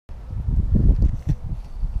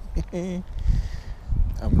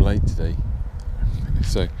I'm late today,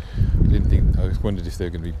 so I wondered if they were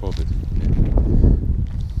going to be bothered. Yeah.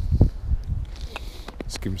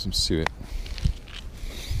 Let's give them some suet,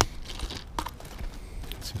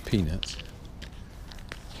 some peanuts.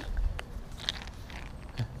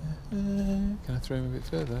 Can I throw them a bit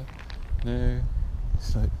further? No.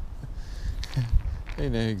 It's like they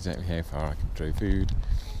know exactly how far I can throw food.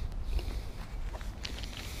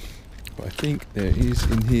 But I think there is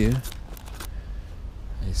in here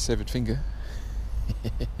a severed finger.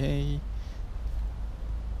 There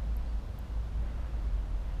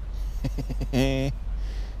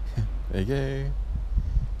you go.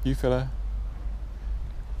 You fella.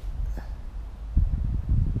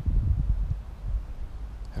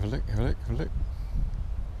 Have a look, have a look, have a look.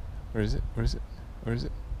 Where is it? Where is it? Where is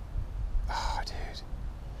it? Oh, dude.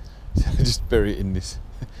 Just bury it in this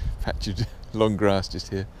patched long grass just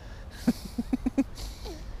here.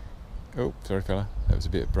 Oh, sorry fella, that was a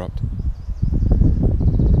bit abrupt.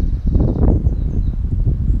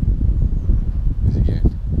 Where's he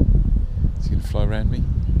going? Is he going to fly around me?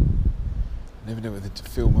 I never know whether to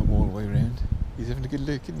film him all the way around. He's having a good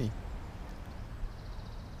look, isn't he?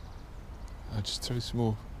 I'll just throw some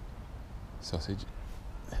more sausage.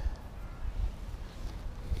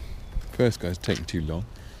 First guy's taking too long.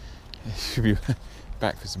 He should be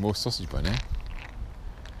back for some more sausage by now.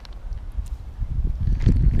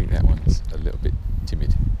 I think that one's a little bit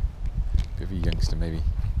timid. Bit of a youngster maybe.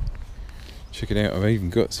 Check it out, I've even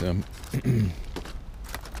got some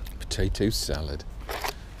potato salad.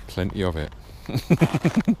 Plenty of it.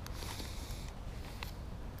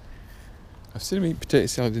 I've seen him eat potato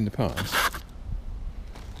salad in the past.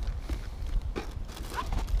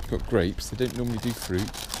 Got grapes, they don't normally do fruit.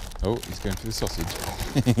 Oh, he's going for the sausage.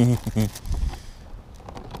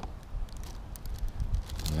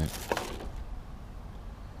 No.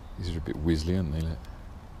 These are a bit whizzly, aren't they? Look.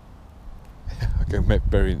 I'll go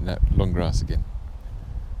bury it in that long grass again.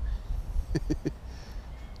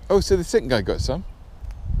 Oh, so the second guy got some.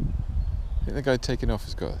 I think the guy taking off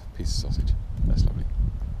has got a piece of sausage. That's lovely.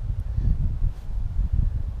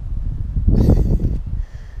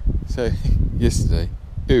 So, yesterday,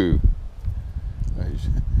 I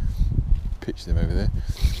pitched them over there.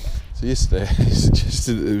 So yesterday I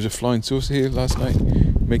suggested that there was a flying saucer here last night,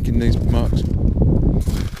 making these marks.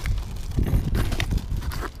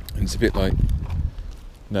 And it's a bit like,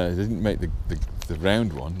 no, they didn't make the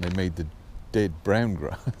round one, they made the dead brown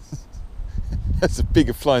grass. That's a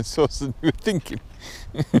bigger flying saucer than you were thinking.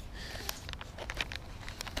 Oh,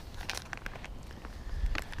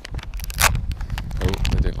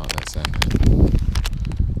 they don't like that sound.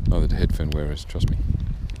 Neither do headphone wearers, trust me.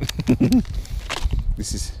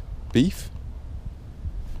 This is beef.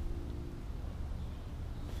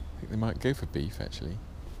 I think they might go for beef actually.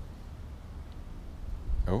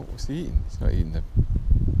 Oh, what's he eating? He's not eating the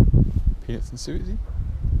peanuts and suet, is he?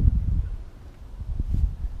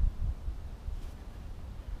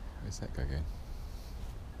 Where's that guy going?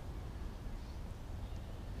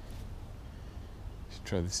 Should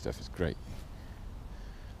try this stuff, it's great.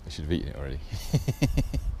 I should have eaten it already.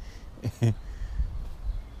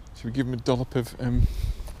 Should we give him a dollop of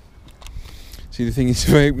See, the thing is,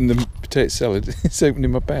 if I open the potato salad, it's open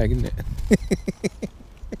in my bag, isn't it?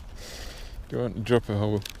 Do I want to drop a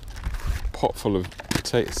whole pot full of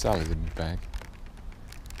potato salad in my bag?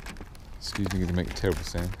 Excuse me, I'm going to make a terrible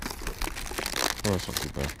sound. Oh, it's not too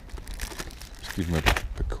bad. Just give him a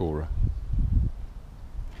pakora.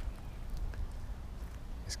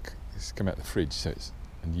 It's come out of the fridge, so it's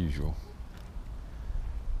unusual.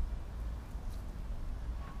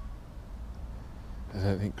 I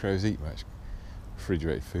don't think crows eat much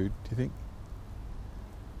refrigerated food, do you think?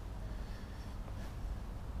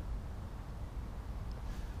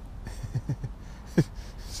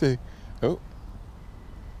 So, oh,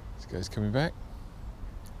 this guy's coming back.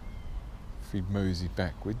 If we mosey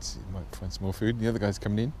backwards, he might find some more food. The other guy's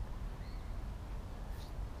coming in.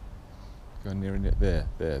 Go near it. There.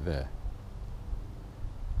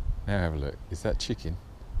 Now have a look. Is that chicken?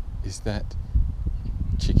 Is that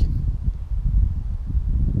chicken?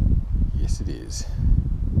 Yes, it is.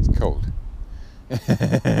 It's cold.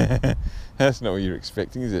 That's not what you're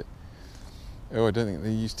expecting, is it? Oh, I don't think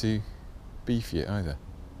they're used to beef yet either.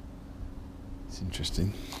 It's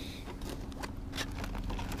interesting.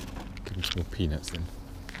 Give them some more peanuts then.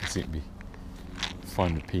 They seem to be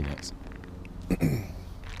fine with peanuts.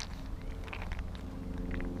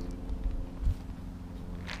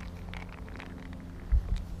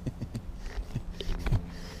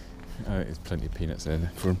 Oh, there's plenty of peanuts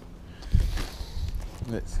there for them.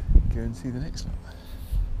 Let's go and see the next one.